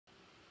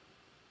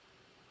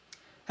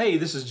Hey,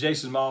 this is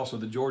Jason Moss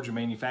with the Georgia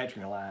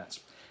Manufacturing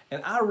Alliance,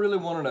 and I really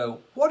want to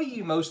know, what are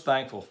you most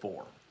thankful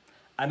for?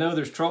 I know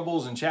there's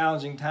troubles and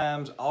challenging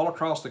times all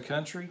across the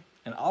country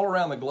and all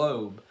around the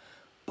globe,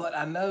 but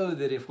I know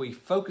that if we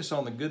focus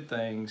on the good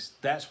things,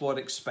 that's what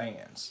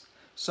expands.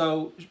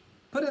 So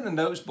put in the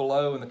notes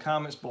below, in the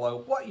comments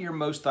below, what you're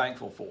most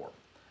thankful for.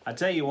 I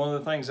tell you, one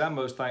of the things I'm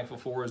most thankful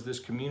for is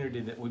this community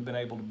that we've been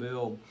able to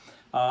build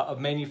of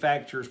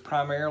manufacturers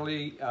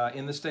primarily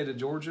in the state of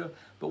Georgia,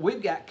 but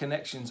we've got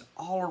connections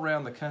all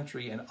around the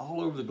country and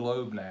all over the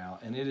globe now,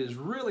 and it is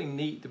really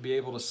neat to be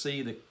able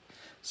to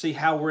see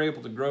how we're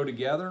able to grow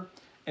together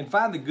and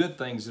find the good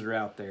things that are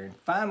out there and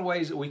find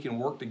ways that we can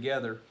work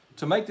together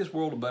to make this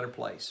world a better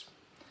place.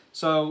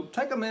 So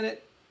take a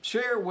minute,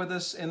 share with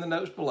us in the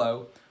notes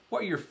below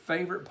what your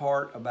favorite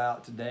part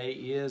about today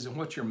is and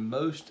what you're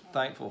most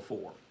thankful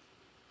for.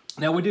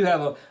 Now, we do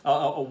have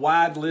a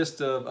wide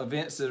list of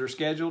events that are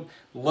scheduled.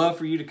 Love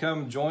for you to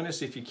come join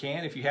us if you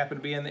can, if you happen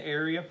to be in the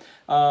area.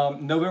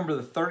 November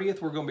the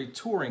 30th, we're going to be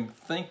touring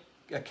Think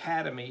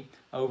Academy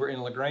over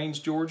in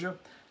LaGrange, Georgia.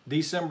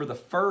 December the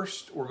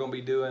 1st, we're going to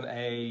be doing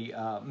a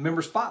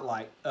member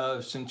spotlight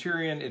of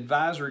Centurion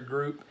Advisory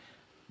Group.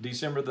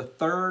 December the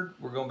 3rd,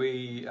 we're going to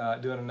be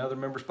doing another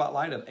member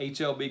spotlight of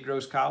HLB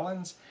Gross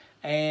Collins.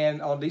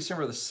 And on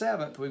December the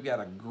 7th, we've got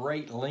a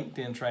great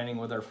LinkedIn training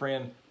with our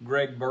friend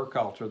Greg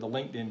Burkhalter, the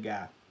LinkedIn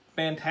guy.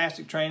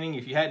 Fantastic training.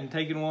 If you hadn't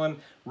taken one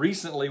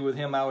recently with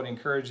him, I would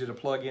encourage you to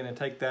plug in and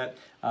take that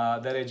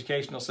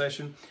educational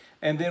session.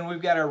 And then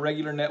we've got our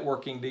regular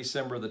networking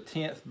December the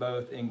 10th,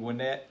 both in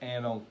Gwinnett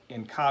and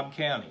in Cobb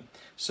County.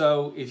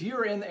 So if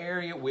you're in the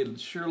area, we'd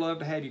sure love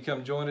to have you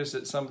come join us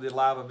at some of the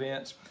live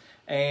events.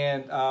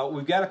 And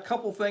we've got a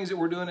couple things that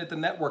we're doing at the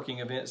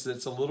networking events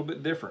that's a little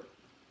bit different.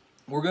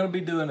 We're going to be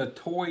doing a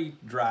toy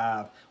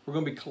drive. We're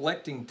going to be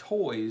collecting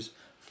toys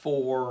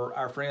for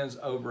our friends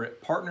over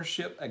at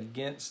Partnership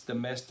Against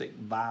Domestic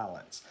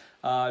Violence.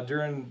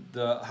 During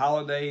the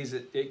holidays,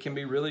 it can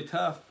be really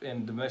tough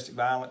in domestic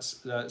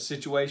violence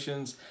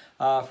situations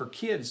for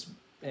kids,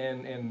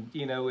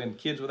 and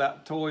kids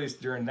without toys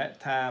during that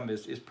time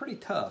is pretty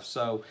tough.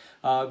 So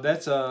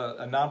that's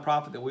a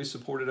nonprofit that we've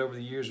supported over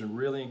the years, and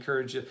really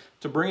encourage you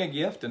to bring a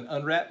gift, an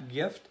unwrapped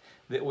gift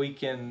that we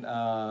can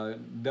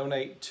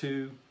donate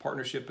to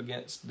Partnership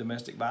Against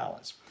Domestic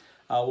Violence.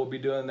 We'll be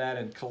doing that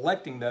and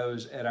collecting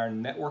those at our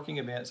networking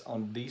events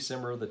on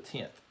December the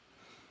 10th.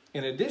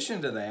 In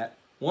addition to that,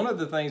 one of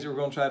the things that we're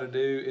going to try to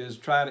do is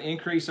try to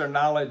increase our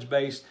knowledge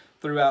base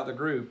throughout the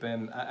group.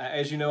 And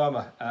as you know, I'm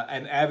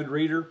an avid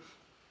reader,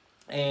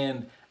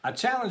 and I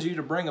challenge you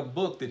to bring a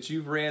book that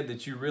you've read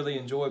that you really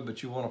enjoyed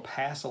but you want to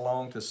pass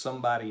along to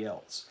somebody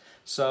else.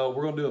 So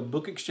we're going to do a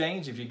book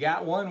exchange. If you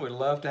got one, we'd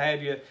love to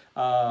have you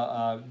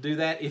do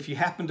that. If you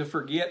happen to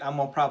forget, I'm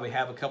going to probably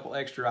have a couple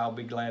extra I'll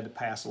be glad to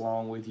pass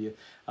along with you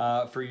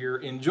for your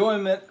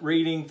enjoyment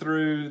reading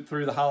through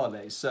the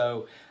holidays.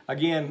 So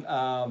again,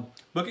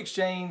 book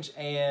exchange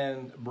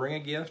and bring a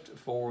gift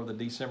for the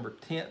December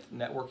 10th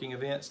networking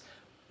events.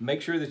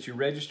 Make sure that you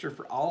register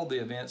for all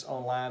the events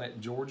online at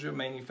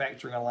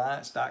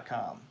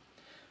GeorgiaManufacturingAlliance.com.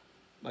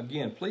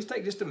 Again, please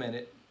take just a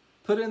minute.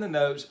 Put in the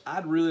notes.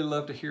 I'd really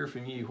love to hear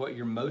from you what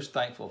you're most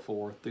thankful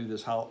for through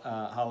this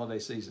holiday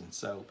season.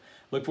 So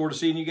look forward to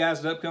seeing you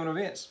guys at upcoming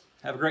events.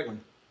 Have a great one.